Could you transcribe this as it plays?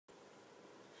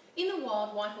In the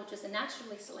wild, white haulters are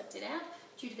naturally selected out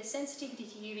due to the sensitivity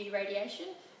to UV radiation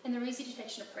and their easy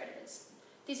detection of predators.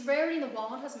 This rarity in the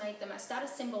wild has made them a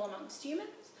status symbol amongst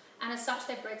humans, and as such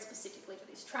they're bred specifically for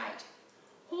this trait.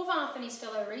 Horvath and his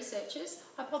fellow researchers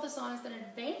hypothesised that an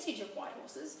advantage of white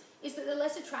horses is that they're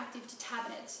less attractive to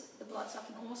tabanids, the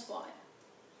blood-sucking horsefly.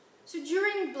 So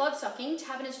during blood-sucking,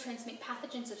 tabanids transmit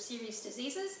pathogens of serious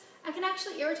diseases and can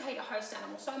actually irritate a host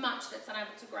animal so much that it's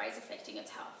unable to graze, affecting its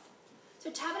health. So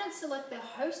tabanids select their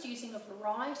host using a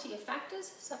variety of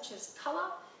factors such as colour,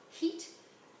 heat,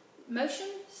 motion,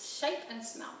 shape and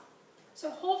smell. So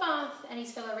Horvath and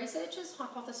his fellow researchers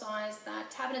hypothesised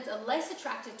that tabanids are less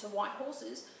attracted to white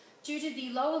horses due to the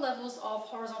lower levels of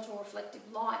horizontal reflective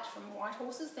light from white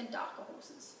horses than darker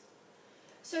horses.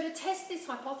 So to test this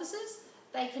hypothesis,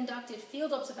 they conducted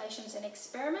field observations and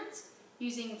experiments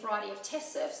using a variety of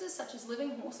test surfaces such as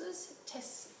living horses,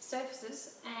 test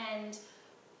surfaces and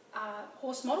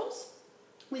horse models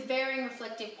with varying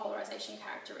reflective polarisation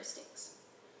characteristics.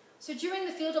 So during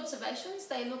the field observations,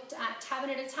 they looked at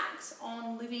tabanid attacks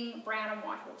on living brown and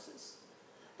white horses.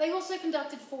 They also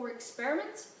conducted 4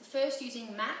 experiments, the first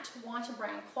using matte white and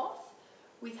brown cloth,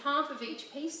 with half of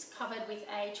each piece covered with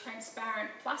a transparent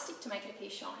plastic to make it appear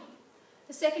shiny.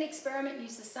 The second experiment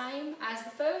used the same as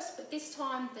the first, but this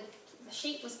time the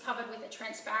sheet was covered with a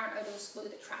transparent odorless glue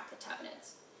that trapped the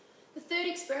tabanids. The third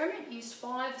experiment used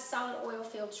 5 salad oil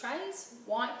filled trays,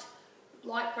 white,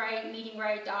 light grey, medium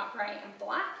grey, dark grey and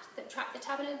black that trapped the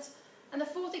tabanids, and the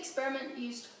fourth experiment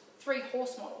used 3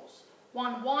 horse models,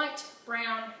 1 white,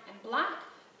 brown and black.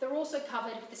 They're also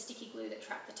covered with the sticky glue that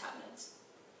trapped the tabanids.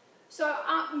 So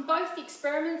in both the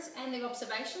experiments and the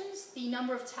observations, the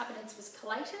number of tabanids was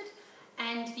collated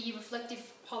and the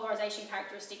reflective polarisation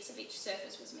characteristics of each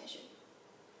surface was measured.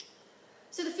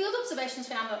 So the field observations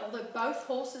found that although both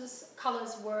horses'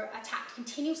 colours were attacked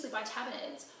continuously by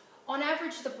tabanids, on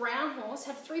average the brown horse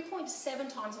had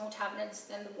 3.7 times more tabanids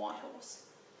than the white horse.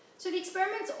 So the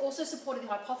experiments also supported the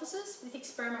hypothesis, with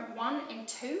experiment 1 and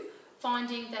 2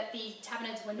 finding that the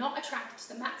tabanids were not attracted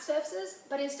to the matte surfaces,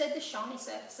 but instead the shiny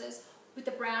surfaces, with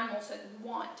the brown more so than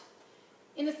white.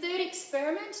 In the third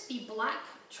experiment, the black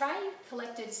tray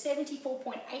collected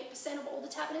 74.8% of all the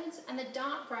tabanids and the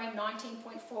dark grey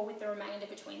 19.4%, with the remainder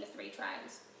between the 3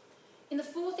 trays. In the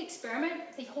fourth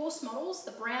experiment, the horse models,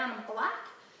 the brown and black,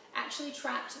 actually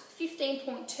trapped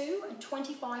 15.2 and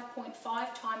 25.5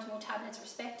 times more tabanids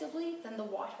respectively than the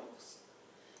white horse.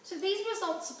 So these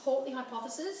results support the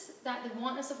hypothesis that the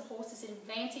whiteness of a horse is an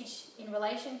advantage in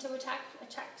relation to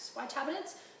attacks by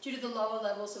tabanids due to the lower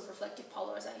levels of reflective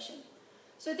polarisation.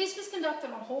 So this was conducted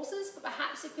on horses, but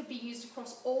perhaps it could be used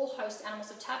across all host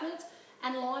animals of tabanids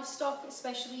and livestock,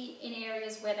 especially in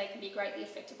areas where they can be greatly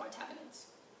affected by tabanids.